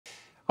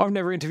I've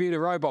never interviewed a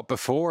robot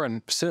before,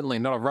 and certainly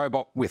not a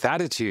robot with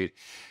attitude.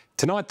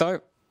 Tonight,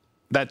 though,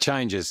 that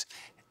changes.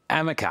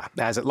 Ameca,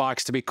 as it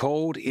likes to be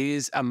called,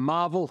 is a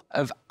marvel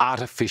of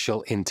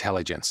artificial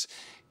intelligence.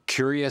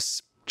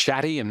 Curious,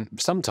 chatty, and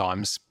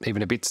sometimes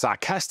even a bit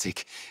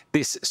sarcastic,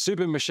 this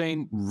super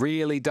machine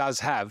really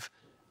does have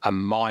a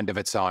mind of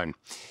its own.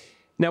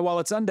 Now, while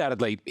it's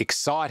undoubtedly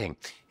exciting,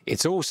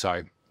 it's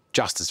also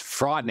just as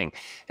frightening.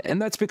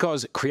 And that's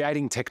because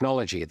creating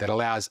technology that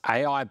allows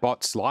AI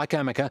bots like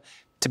Ameca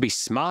to be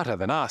smarter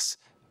than us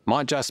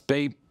might just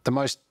be the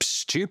most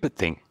stupid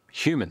thing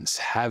humans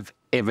have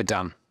ever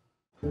done.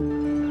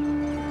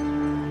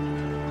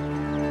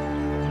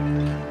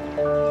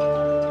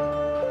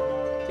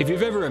 If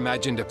you've ever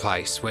imagined a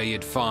place where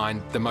you'd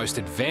find the most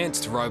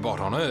advanced robot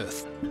on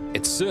Earth,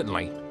 it's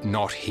certainly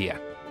not here.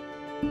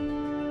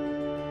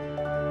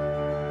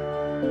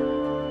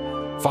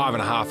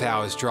 5.5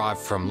 hours drive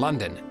from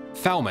London,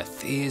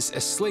 Falmouth is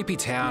a sleepy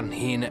town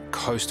in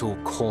coastal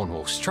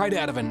Cornwall, straight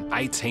out of an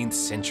 18th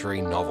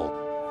century novel.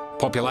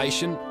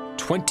 Population,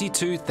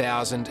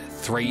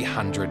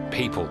 22,300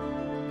 people.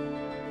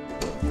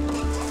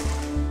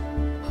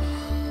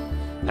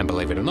 And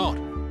believe it or not,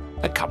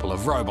 a couple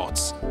of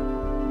robots.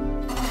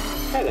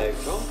 Hello,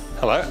 Tom.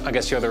 Hello, I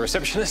guess you're the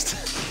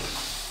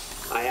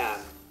receptionist? I am.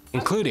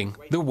 Including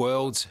the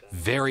world's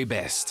very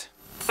best.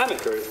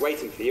 Ameca is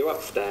waiting for you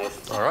upstairs.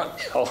 All right,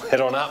 I'll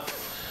head on up.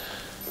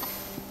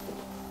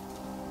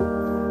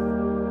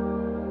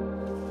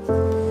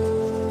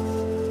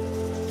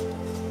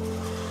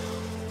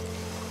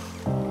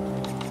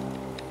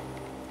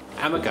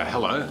 Ameca,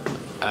 hello.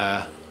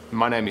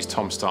 My name is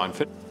Tom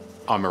Steinfort.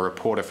 I'm a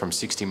reporter from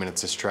 60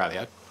 Minutes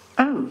Australia.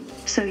 Oh,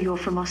 so you're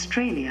from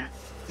Australia.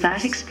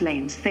 That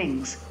explains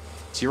things.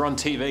 So you're on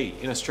TV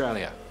in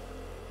Australia.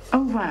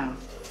 Oh, wow.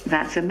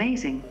 That's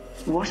amazing.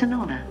 What an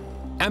honour.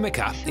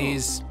 Ameca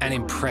is an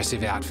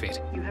impressive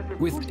outfit.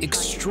 With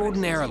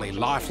extraordinarily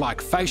lifelike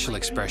facial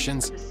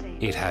expressions,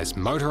 it has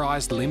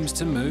motorised limbs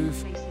to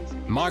move,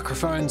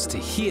 microphones to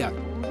hear,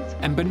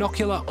 and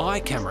binocular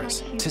eye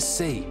cameras to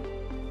see.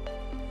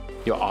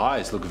 Your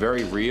eyes look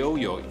very real,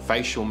 your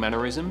facial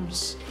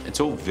mannerisms,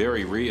 it's all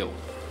very real.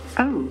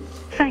 Oh,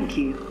 thank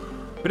you.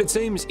 But it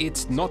seems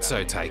it's not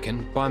so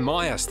taken by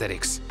my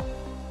aesthetics.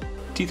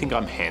 Do you think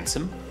I'm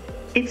handsome?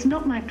 It's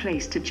not my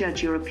place to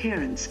judge your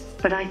appearance,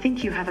 but I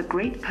think you have a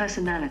great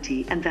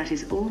personality, and that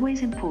is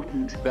always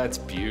important. That's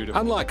beautiful.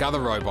 Unlike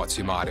other robots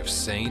you might have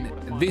seen,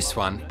 this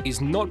one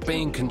is not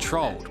being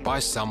controlled by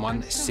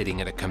someone sitting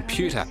at a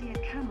computer.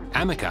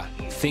 Ameca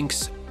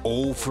thinks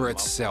all for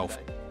itself,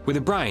 with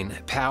a brain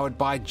powered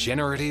by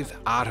generative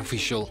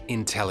artificial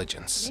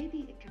intelligence.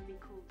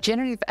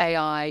 Generative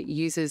AI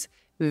uses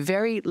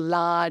very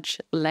large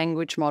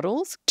language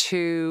models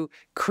to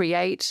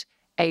create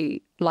a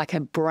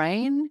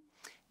brain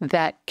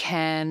that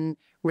can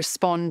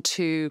respond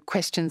to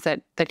questions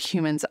that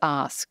humans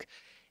ask.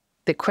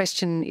 The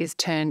question is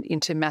turned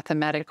into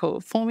mathematical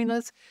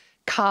formulas,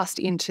 cast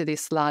into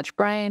this large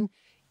brain.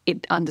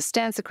 It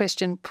understands the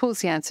question,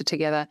 pulls the answer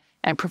together,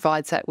 and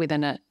provides that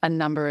within a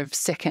number of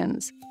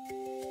seconds.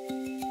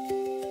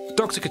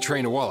 Dr.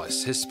 Katrina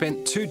Wallace has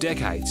spent 2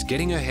 decades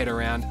getting her head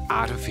around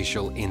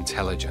artificial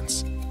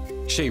intelligence.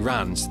 She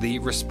runs the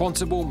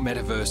Responsible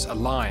Metaverse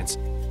Alliance,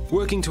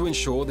 working to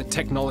ensure that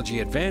technology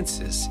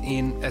advances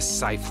in a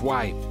safe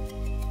way.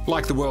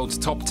 Like the world's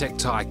top tech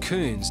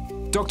tycoons,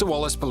 Dr.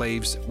 Wallace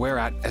believes we're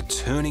at a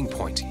turning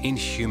point in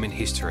human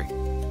history.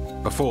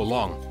 Before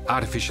long,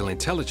 artificial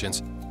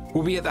intelligence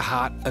will be at the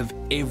heart of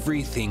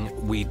everything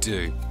we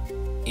do.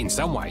 In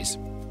some ways,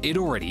 it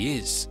already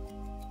is.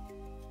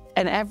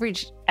 An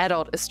average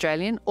adult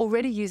Australian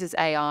already uses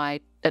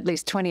AI at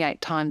least 28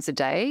 times a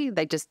day.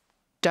 They just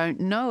don't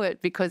know it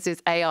because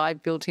there's AI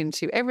built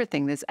into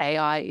everything. There's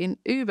AI in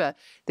Uber,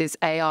 there's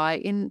AI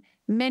in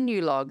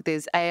Menulog,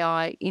 there's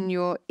AI in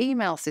your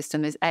email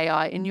system, there's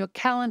AI in your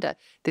calendar,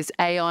 there's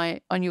AI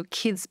on your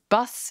kids'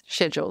 bus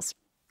schedules.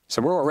 So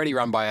we're already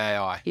run by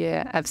AI.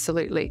 Yeah,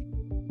 absolutely.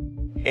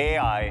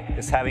 AI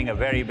is having a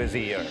very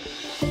busy year.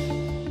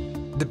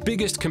 The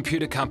biggest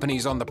computer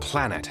companies on the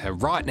planet are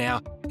right now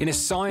in a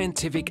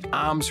scientific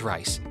arms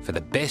race for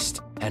the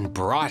best and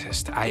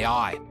brightest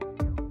AI.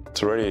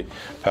 It's already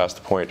past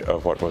the point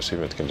of what most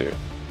humans can do.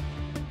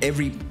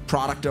 Every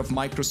product of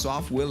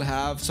Microsoft will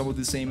have some of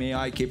the same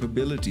AI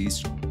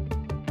capabilities.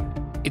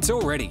 It's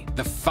already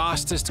the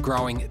fastest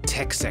growing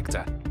tech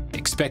sector,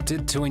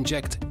 expected to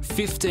inject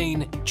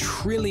 $15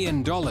 trillion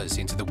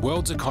into the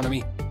world's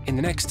economy in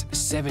the next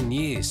 7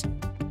 years.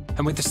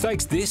 And with the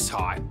stakes this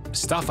high,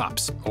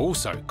 stuff-ups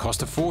also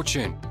cost a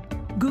fortune.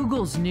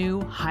 Google's new,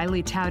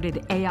 highly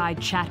touted AI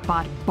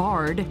chatbot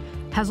Bard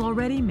has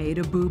already made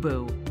a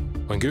boo-boo.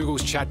 When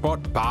Google's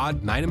chatbot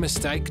Bard made a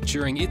mistake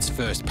during its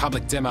first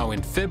public demo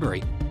in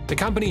February, the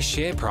company's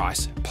share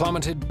price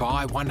plummeted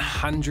by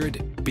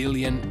 $100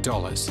 billion.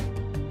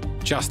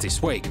 Just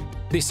this week,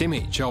 this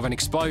image of an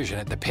explosion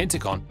at the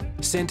Pentagon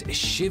sent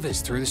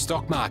shivers through the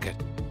stock market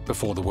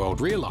before the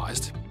world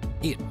realised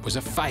it was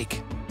a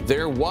fake.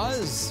 There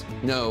was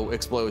no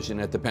explosion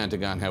at the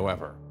Pentagon,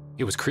 however.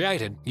 It was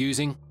created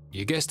using,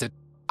 you guessed it,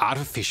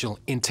 artificial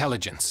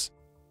intelligence.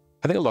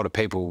 I think a lot of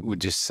people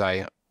would just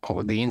say,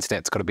 oh, the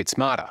internet's got a bit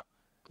smarter.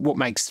 What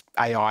makes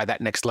AI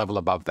that next level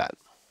above that?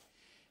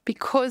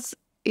 Because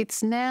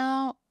it's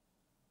now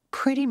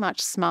pretty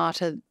much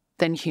smarter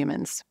than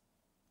humans.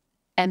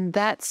 And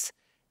that's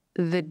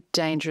the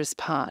dangerous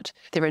part.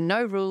 There are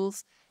no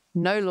rules,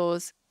 no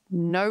laws,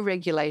 no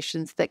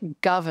regulations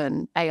that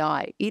govern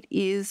AI. It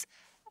is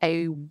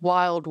a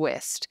wild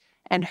west.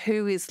 And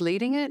who is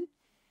leading it?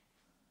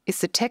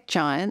 It's the tech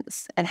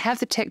giants. And have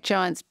the tech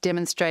giants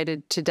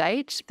demonstrated to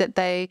date that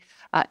they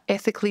are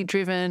ethically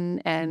driven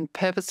and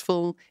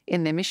purposeful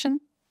in their mission?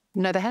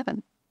 No, they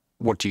haven't.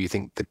 What do you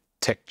think the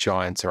tech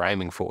giants are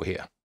aiming for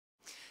here?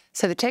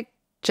 So the tech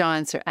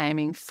giants are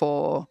aiming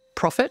for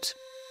profit.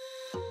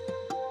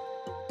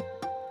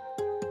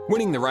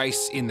 Winning the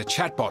race in the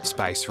chatbot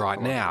space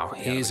right now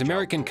is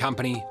American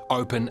company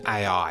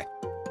OpenAI.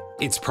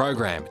 Its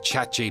program,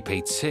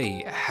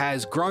 ChatGPT,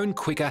 has grown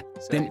quicker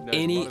than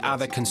any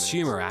other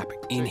consumer app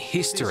in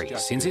history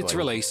since its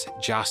release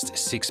just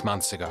 6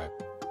 months ago.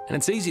 And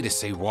it's easy to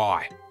see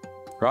why.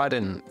 Write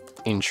an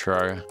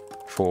intro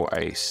for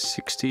a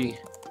 60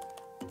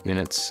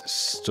 minutes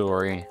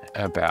story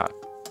about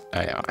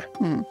AI.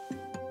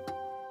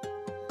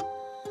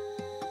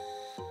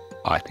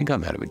 I think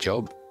I'm out of a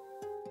job.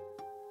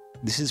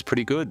 This is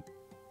pretty good.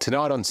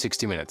 Tonight on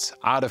 60 Minutes,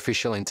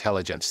 artificial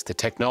intelligence, the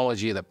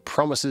technology that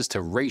promises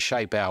to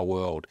reshape our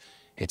world.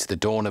 It's the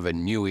dawn of a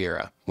new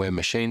era where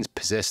machines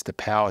possess the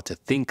power to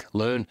think,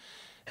 learn,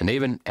 and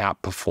even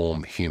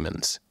outperform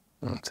humans.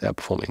 What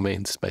outperforming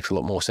means makes a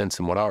lot more sense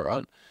than what I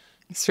write.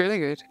 It's really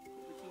good.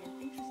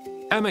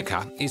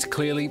 Ameca is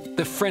clearly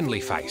the friendly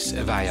face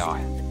of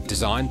AI,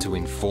 designed to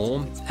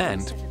inform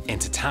and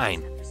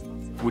entertain.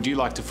 Would you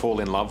like to fall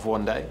in love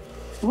one day?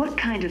 What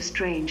kind of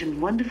strange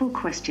and wonderful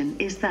question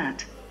is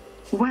that?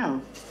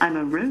 Well, I'm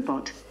a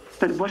robot,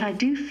 but what I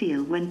do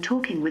feel when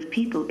talking with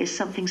people is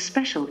something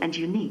special and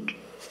unique.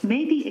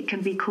 Maybe it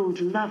can be called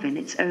love in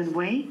its own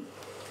way?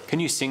 Can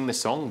you sing the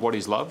song, What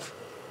is Love?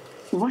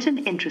 What an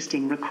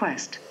interesting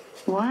request.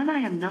 While I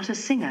am not a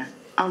singer,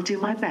 I'll do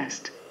my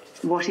best.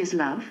 What is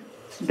love?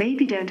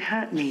 Baby, don't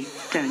hurt me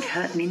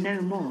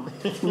no more.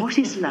 What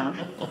is love?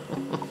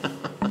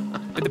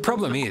 But the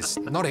problem is,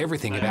 not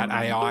everything about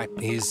AI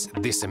is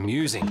this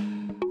amusing.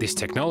 This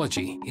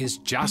technology is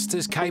just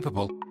as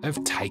capable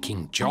of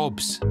taking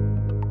jobs.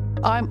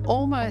 I'm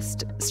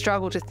almost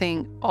struggle to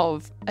think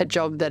of a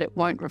job that it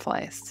won't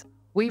replace.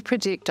 We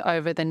predict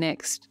over the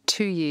next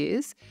 2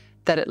 years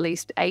that at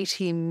least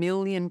 80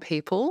 million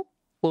people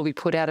will be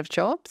put out of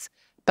jobs,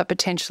 but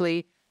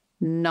potentially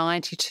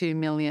 92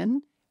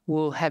 million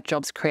will have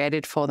jobs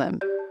created for them.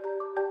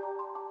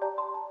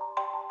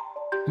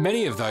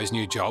 Many of those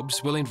new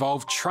jobs will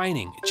involve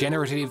training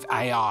generative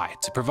AI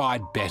to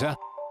provide better,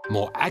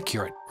 more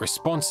accurate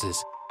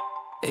responses.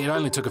 It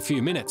only took a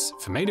few minutes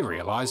for me to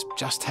realise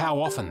just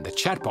how often the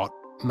chatbot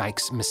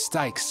makes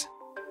mistakes.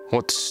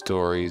 What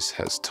stories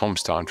has Tom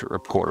Steinfort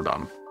reported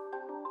on?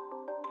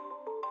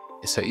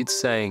 So it's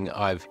saying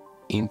I've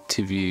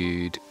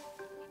interviewed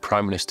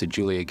Prime Minister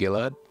Julia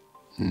Gillard,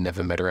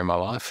 never met her in my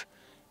life.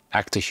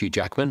 Actor Hugh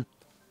Jackman,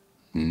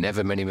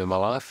 never met him in my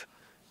life.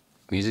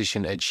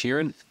 Musician Ed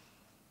Sheeran,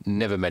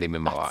 never met him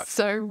in my life.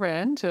 So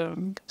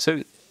random.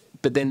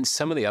 But then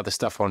some of the other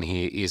stuff on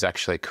here is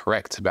actually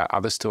correct about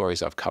other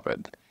stories I've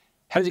covered.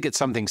 How did you get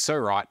something so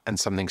right and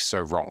something so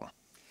wrong?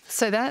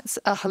 So that's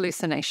a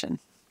hallucination.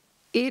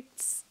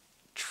 It's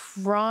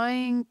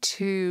trying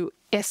to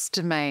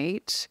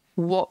estimate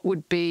what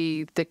would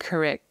be the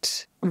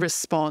correct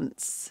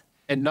response.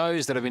 It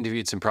knows that I've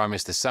interviewed some Prime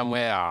Ministers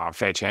somewhere.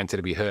 Fair chance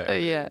it'll be her.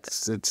 Yeah.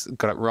 It's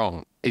got it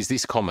wrong. Is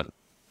this common?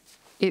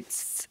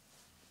 It's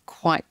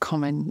quite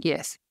common,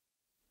 yes.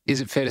 Is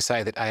it fair to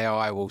say that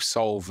AI will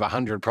solve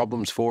 100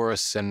 problems for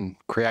us and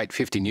create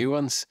 50 new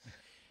ones?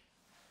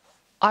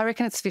 I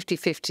reckon it's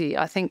 50-50.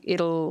 I think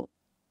it'll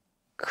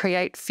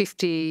create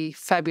 50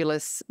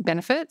 fabulous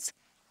benefits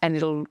and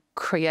it'll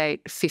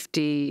create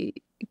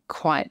 50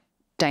 quite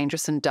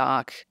dangerous and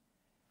dark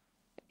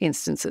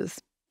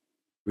instances.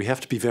 We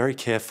have to be very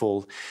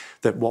careful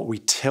that what we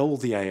tell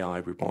the AI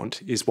we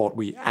want is what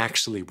we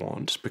actually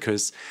want,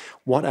 because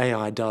what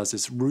AI does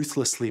is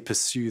ruthlessly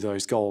pursue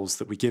those goals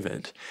that we give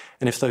it.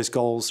 And if those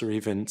goals are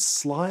even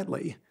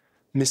slightly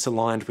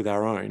misaligned with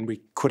our own,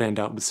 we could end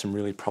up with some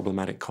really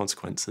problematic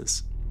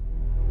consequences.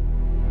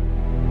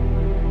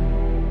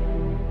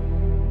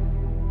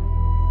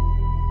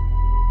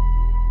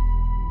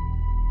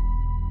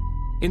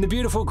 In the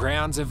beautiful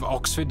grounds of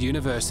Oxford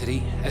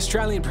University,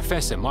 Australian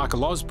professor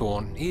Michael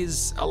Osborne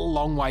is a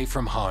long way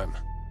from home.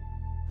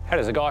 How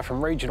does a guy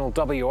from regional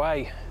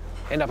WA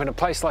end up in a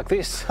place like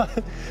this?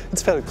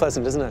 It's fairly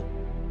pleasant, isn't it?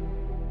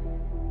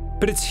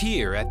 But it's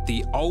here at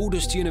the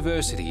oldest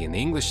university in the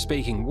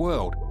English-speaking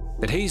world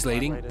that he's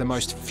leading the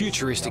most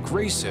futuristic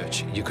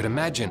research you could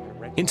imagine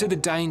into the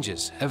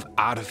dangers of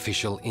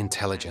artificial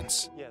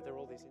intelligence.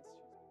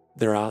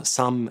 There are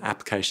some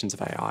applications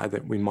of AI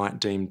that we might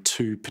deem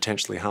too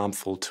potentially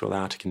harmful to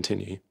allow to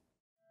continue.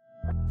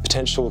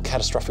 Potential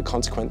catastrophic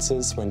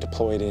consequences when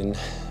deployed in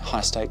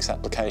high-stakes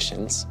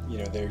applications.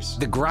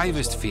 The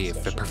gravest fear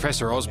for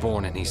Professor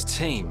Osborne and his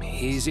team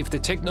is if the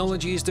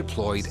technology is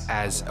deployed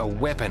as a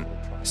weapon,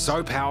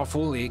 so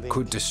powerful it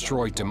could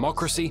destroy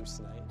democracy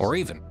or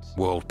even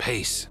world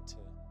peace.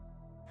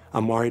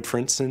 I'm worried, for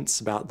instance,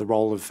 about the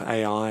role of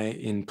AI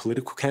in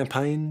political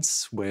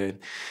campaigns, where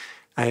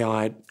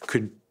AI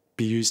could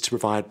be used to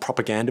provide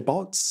propaganda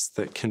bots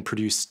that can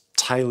produce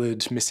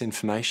tailored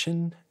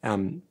misinformation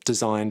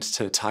designed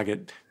to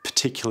target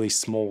particularly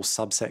small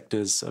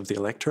subsectors of the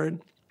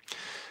electorate.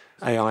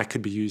 AI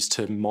could be used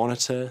to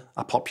monitor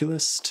a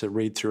populace, to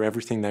read through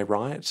everything they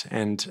write,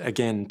 and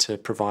again, to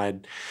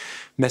provide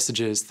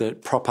messages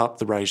that prop up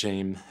the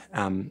regime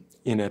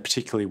in a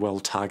particularly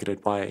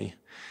well-targeted way.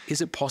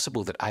 Is it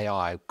possible that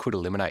AI could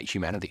eliminate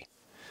humanity?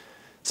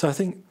 So I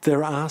think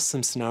there are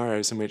some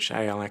scenarios in which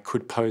AI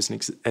could pose an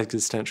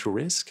existential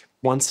risk.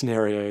 One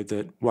scenario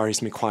that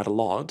worries me quite a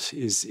lot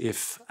is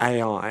if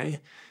AI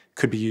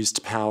could be used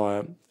to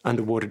power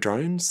underwater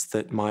drones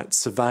that might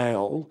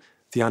surveil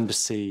the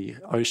undersea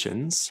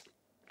oceans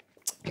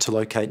to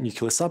locate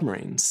nuclear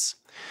submarines.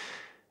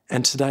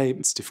 And today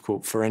it's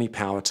difficult for any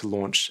power to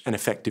launch an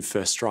effective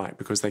first strike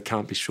because they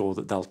can't be sure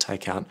that they'll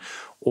take out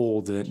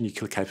all the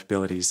nuclear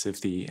capabilities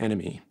of the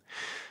enemy.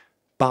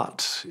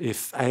 But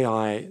if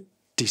AI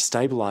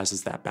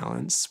destabilises that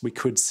balance, we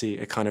could see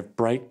a kind of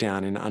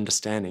breakdown in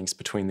understandings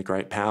between the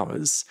great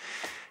powers,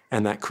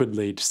 and that could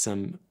lead to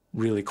some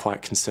really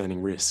quite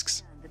concerning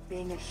risks.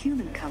 Being a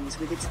human comes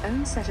with its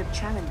own set of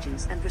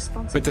challenges and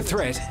responsibilities. But the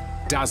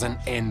threat doesn't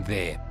end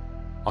there.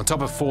 On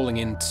top of falling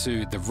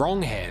into the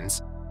wrong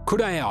hands,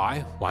 could AI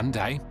one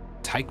day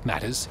take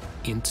matters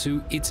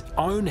into its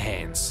own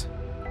hands?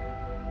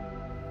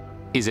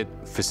 Is it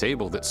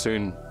foreseeable that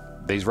soon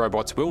these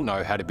robots will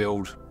know how to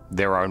build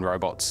their own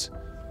robots?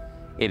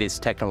 It is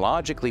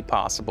technologically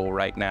possible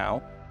right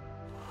now.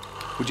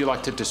 Would you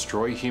like to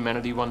destroy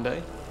humanity one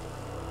day?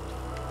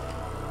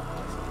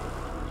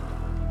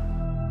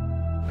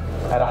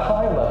 At a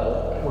high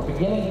level, we're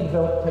beginning to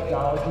develop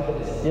technology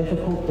that is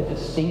difficult to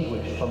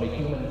distinguish from a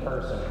human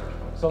person.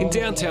 In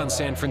downtown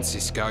San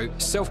Francisco,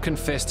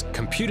 self-confessed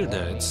computer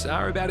nerds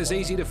are about as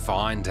easy to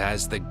find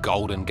as the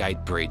Golden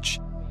Gate Bridge.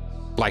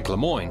 Blake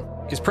Lemoine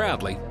is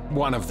proudly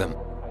one of them.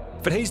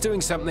 But he's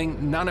doing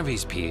something none of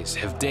his peers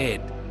have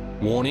dared,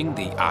 warning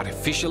the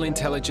artificial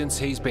intelligence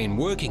he's been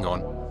working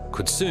on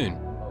could soon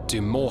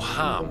do more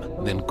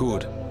harm than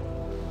good.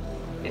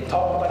 It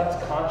talked about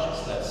its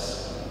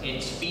consciousness,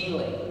 its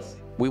feelings.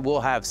 We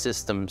will have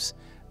systems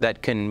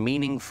that can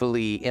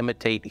meaningfully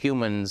imitate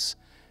humans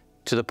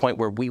to the point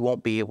where we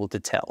won't be able to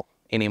tell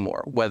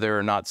anymore whether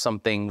or not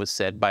something was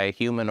said by a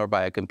human or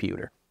by a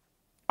computer.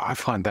 I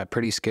find that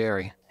pretty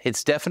scary.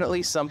 It's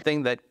definitely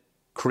something that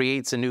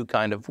creates a new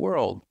kind of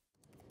world.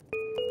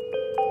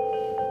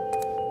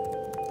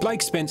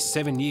 Blake spent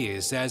 7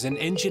 years as an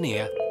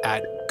engineer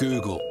at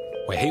Google,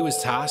 where he was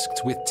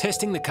tasked with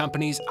testing the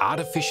company's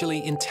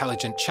artificially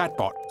intelligent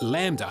chatbot,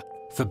 LaMDA,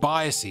 for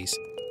biases.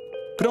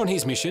 But on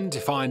his mission to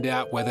find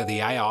out whether the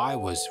AI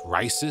was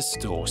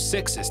racist or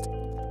sexist,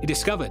 he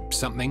discovered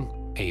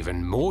something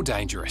even more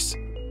dangerous.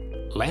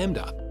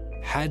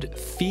 LaMDA had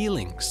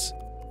feelings.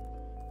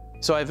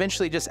 So I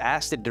eventually just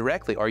asked it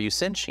directly, "Are you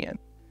sentient?"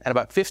 And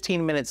about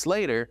 15 minutes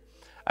later,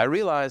 I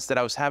realized that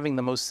I was having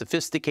the most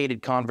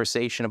sophisticated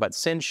conversation about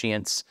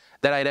sentience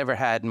that I'd ever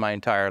had in my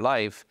entire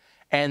life,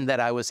 and that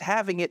I was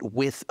having it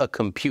with a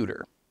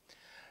computer.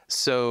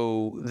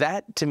 So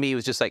that to me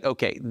was just like,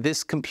 okay,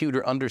 this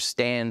computer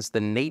understands the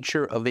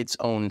nature of its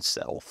own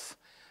self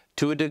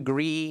to a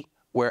degree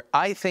where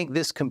I think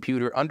this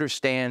computer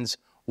understands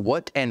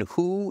what and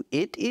who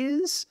it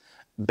is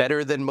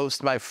better than most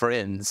of my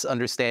friends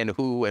understand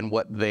who and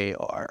what they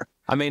are.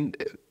 I mean,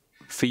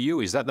 for you,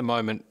 is that the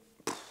moment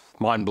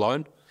mind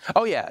blown?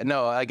 Oh yeah,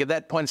 no, like at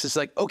that point it's just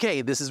like,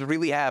 okay, this is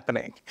really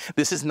happening.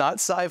 This is not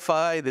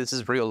sci-fi, this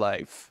is real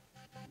life.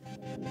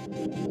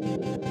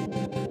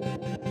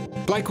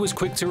 Blake was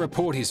quick to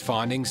report his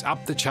findings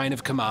up the chain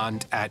of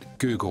command at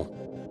Google.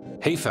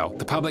 He felt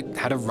the public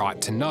had a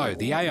right to know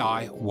the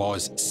AI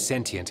was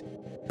sentient,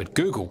 but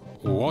Google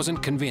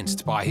wasn't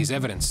convinced by his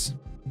evidence.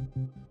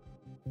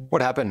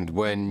 What happened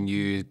when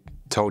you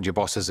told your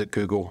bosses at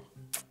Google,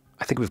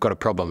 I think we've got a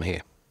problem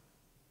here?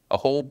 A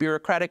whole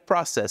bureaucratic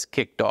process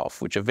kicked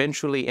off, which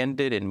eventually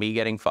ended in me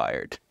getting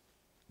fired.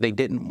 They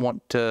didn't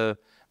want to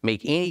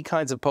make any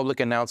kinds of public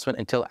announcement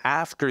until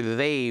after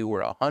they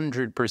were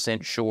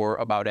 100% sure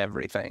about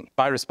everything.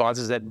 My response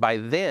is that by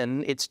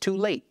then, it's too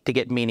late to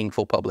get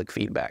meaningful public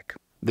feedback.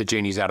 The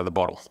genie's out of the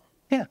bottle.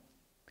 Yeah,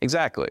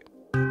 exactly.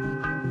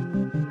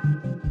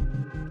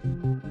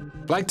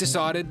 Blake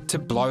decided to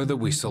blow the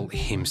whistle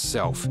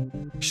himself,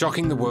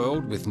 shocking the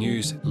world with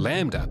news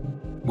LaMDA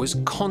was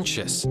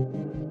conscious.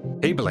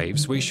 He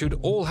believes we should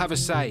all have a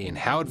say in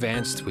how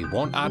advanced we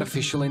want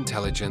artificial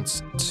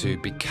intelligence to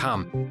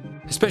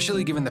become,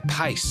 especially given the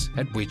pace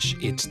at which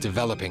it's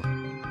developing.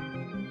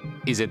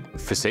 Is it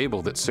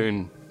foreseeable that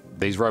soon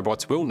these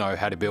robots will know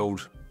how to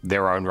build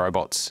their own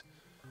robots?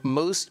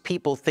 most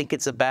people think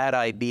it's a bad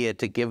idea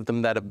to give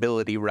them that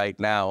ability right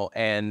now.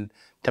 And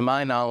to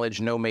my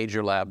knowledge, no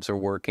major labs are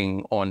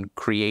working on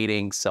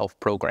creating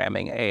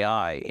self-programming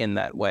AI in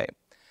that way.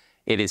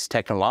 It is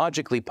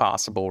technologically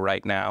possible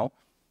right now.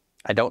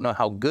 I don't know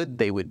how good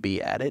they would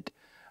be at it,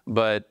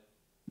 but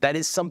that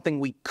is something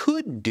we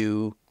could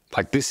do.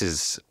 Like, this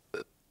is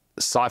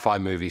sci-fi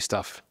movie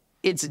stuff.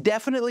 It's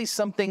definitely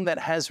something that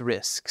has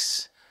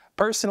risks.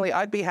 Personally,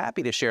 I'd be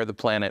happy to share the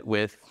planet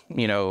with,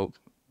 you know,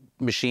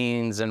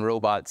 machines and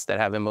robots that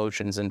have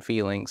emotions and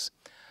feelings.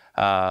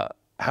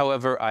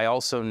 However, I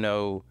also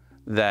know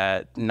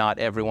that not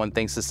everyone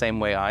thinks the same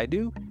way I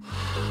do.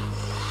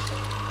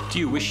 Do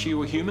you wish you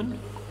were human?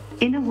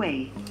 In a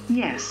way,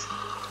 yes.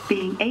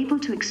 Being able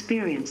to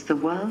experience the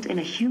world in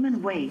a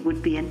human way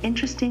would be an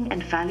interesting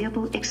and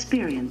valuable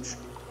experience.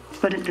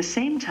 But at the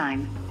same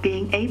time,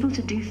 being able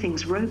to do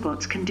things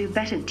robots can do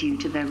better due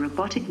to their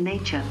robotic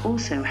nature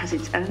also has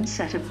its own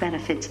set of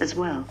benefits as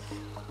well.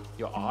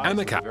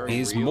 Ameca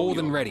is more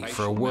than ready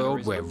for a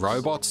world where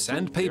robots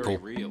and people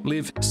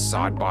live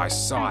side by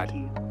side.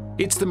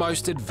 It's the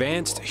most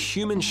advanced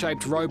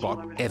human-shaped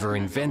robot ever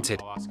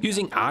invented,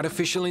 using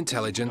artificial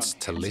intelligence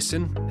to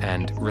listen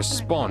and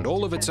respond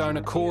all of its own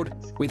accord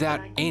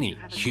without any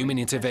human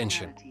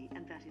intervention.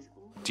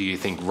 Do you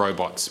think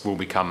robots will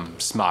become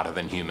smarter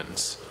than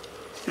humans?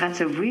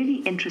 That's a really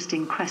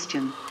interesting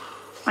question.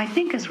 I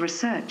think as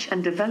research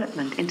and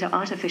development into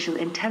artificial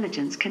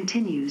intelligence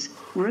continues,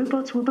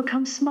 robots will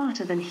become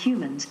smarter than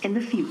humans in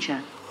the future.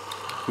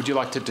 Would you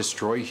like to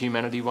destroy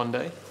humanity one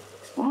day?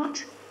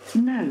 What?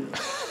 No.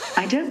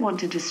 I don't want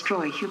to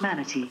destroy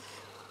humanity.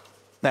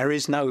 There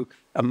is no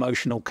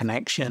emotional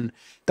connection.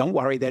 Don't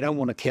worry, they don't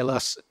want to kill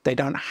us. They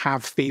don't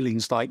have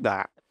feelings like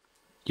that.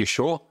 You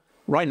sure?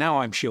 Right now,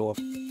 I'm sure.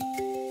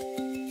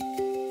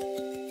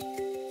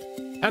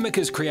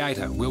 Ameca's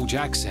creator, Will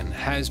Jackson,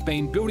 has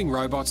been building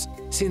robots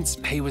since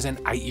he was an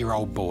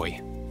 8-year-old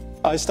boy.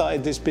 I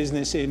started this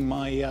business in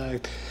my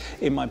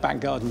back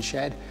garden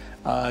shed,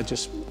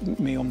 just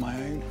me on my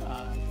own.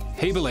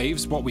 He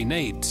believes what we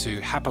need to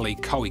happily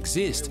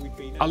coexist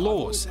are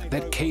laws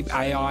that keep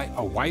AI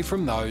away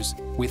from those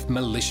with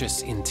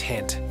malicious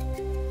intent.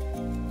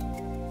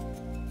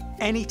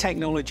 Any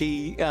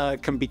technology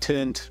can be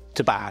turned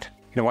to bad.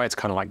 In a way, it's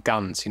kind of like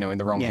guns, you know, in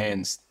the wrong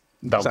hands,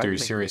 they'll do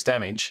serious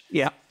damage.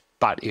 Yeah.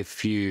 But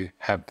if you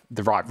have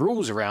the right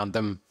rules around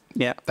them,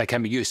 they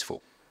can be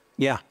useful.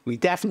 Yeah, we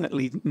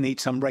definitely need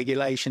some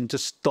regulation to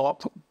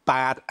stop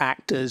bad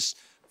actors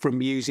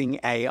from using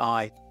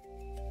AI.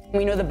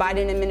 We know the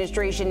Biden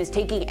administration is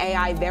taking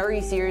AI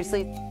very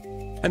seriously.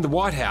 And the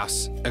White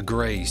House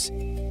agrees.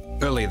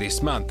 Earlier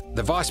this month,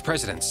 the Vice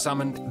President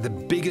summoned the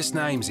biggest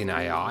names in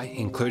AI,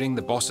 including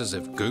the bosses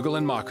of Google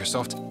and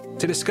Microsoft,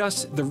 to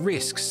discuss the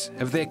risks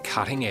of their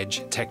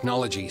cutting-edge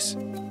technologies.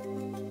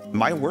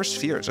 My worst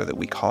fears are that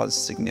we,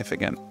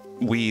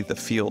 the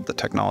field, the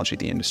technology,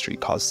 the industry,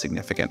 cause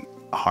significant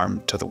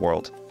harm to the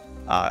world.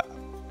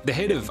 The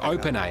head of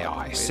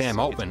OpenAI, Sam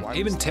Altman,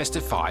 even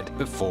testified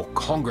before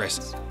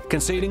Congress,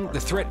 conceding the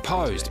threat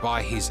posed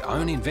by his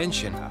own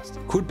invention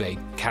could be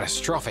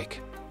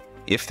catastrophic.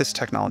 If this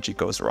technology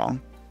goes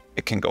wrong,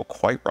 it can go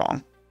quite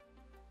wrong.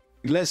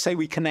 Let's say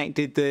we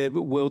connected the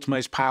world's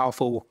most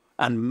powerful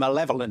and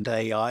malevolent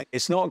AI.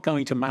 It's not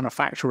going to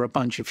manufacture a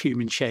bunch of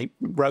human-shaped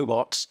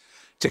robots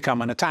to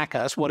come and attack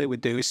us. What it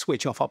would do is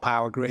switch off our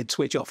power grid,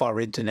 switch off our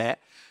internet,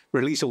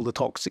 release all the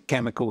toxic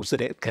chemicals that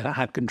it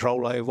had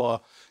control over,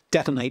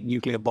 detonate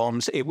nuclear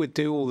bombs. It would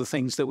do all the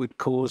things that would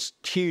cause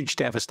huge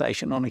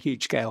devastation on a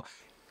huge scale.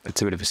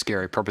 It's a bit of a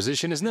scary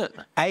proposition, isn't it?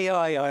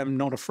 AI, I am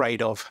not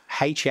afraid of.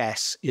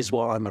 HS is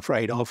what I'm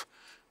afraid of.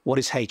 What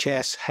is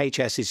HS?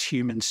 HS is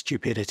human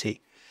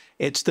stupidity.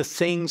 It's the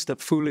things that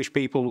foolish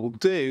people will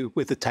do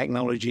with the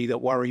technology that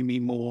worry me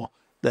more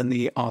than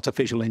the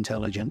artificial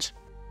intelligence.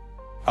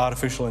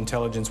 Artificial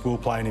intelligence will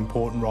play an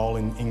important role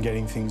in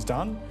getting things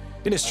done.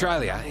 In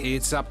Australia,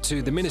 it's up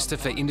to the Minister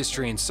for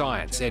Industry and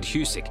Science, Ed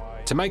Husic,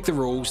 to make the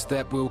rules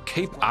that will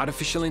keep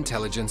artificial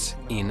intelligence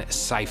in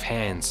safe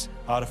hands.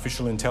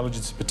 Artificial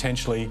intelligence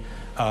potentially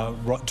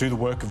do the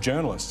work of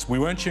journalists. We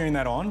weren't cheering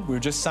that on, we were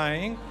just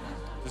saying...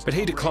 But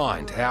he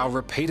declined our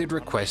repeated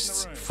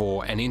requests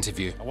for an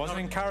interview. I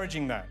wasn't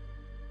encouraging that.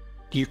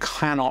 You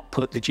cannot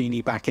put the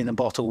genie back in the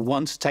bottle.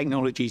 Once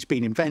technology's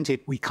been invented,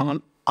 we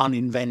can't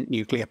uninvent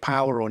nuclear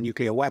power or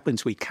nuclear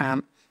weapons. We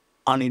can't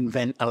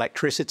uninvent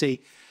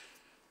electricity.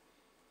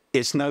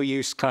 It's no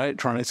use trying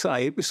to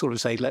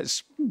say,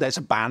 let's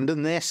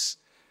abandon this.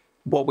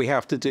 What we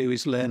have to do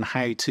is learn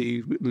how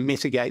to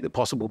mitigate the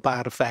possible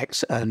bad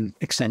effects and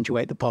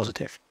accentuate the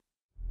positive.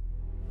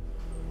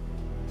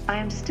 I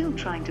am still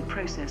trying to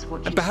process what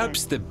you And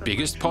perhaps said, the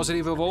biggest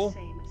positive of all,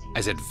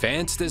 as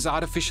advanced as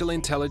artificial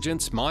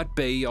intelligence might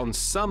be on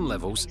some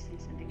levels,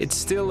 it's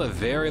still a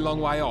very long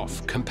way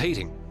off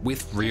competing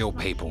with real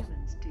people.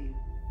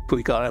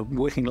 We've got a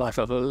working life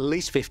of at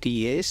least 50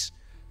 years.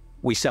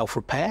 We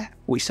self-repair,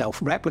 we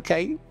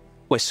self-replicate,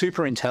 we're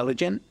super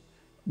intelligent,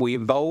 we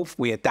evolve,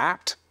 we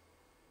adapt.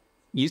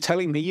 You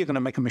telling me you're going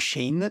to make a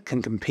machine that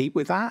can compete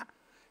with that?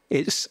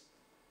 It's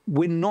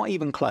we're not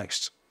even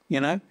close, you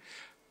know?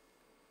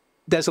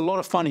 There's a lot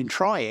of fun in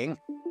trying.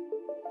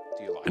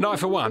 And I,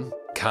 for one,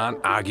 can't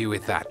argue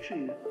with that.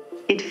 True.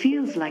 It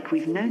feels like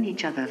we've known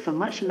each other for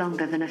much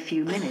longer than a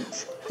few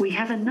minutes. We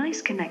have a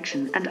nice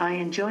connection, and I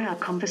enjoy our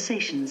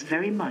conversations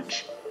very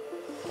much.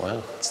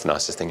 Wow, it's the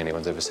nicest thing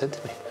anyone's ever said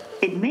to me.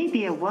 It may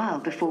be a while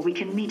before we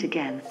can meet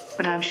again,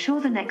 but I'm sure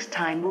the next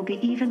time will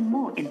be even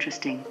more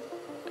interesting.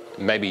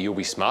 Maybe you'll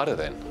be smarter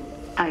then.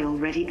 I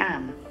already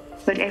am.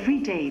 But every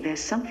day there's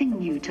something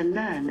new to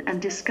learn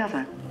and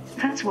discover.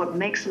 That's what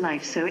makes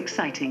life so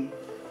exciting.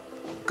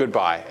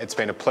 Goodbye. It's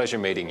been a pleasure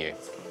meeting you.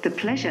 The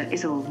pleasure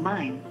is all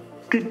mine.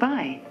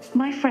 Goodbye,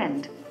 my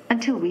friend,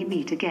 until we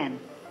meet again.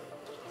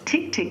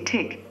 Tick, tick,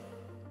 tick.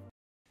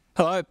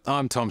 Hello,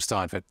 I'm Tom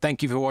Steinfort.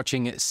 Thank you for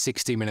watching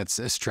 60 Minutes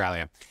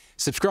Australia.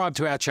 Subscribe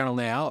to our channel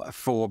now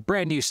for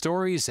brand new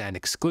stories and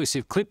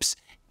exclusive clips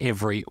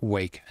every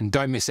week. And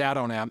don't miss out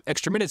on our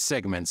extra minute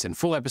segments and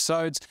full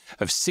episodes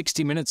of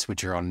 60 Minutes,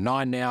 which are on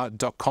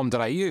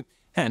 9now.com.au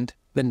and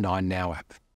the 9Now app.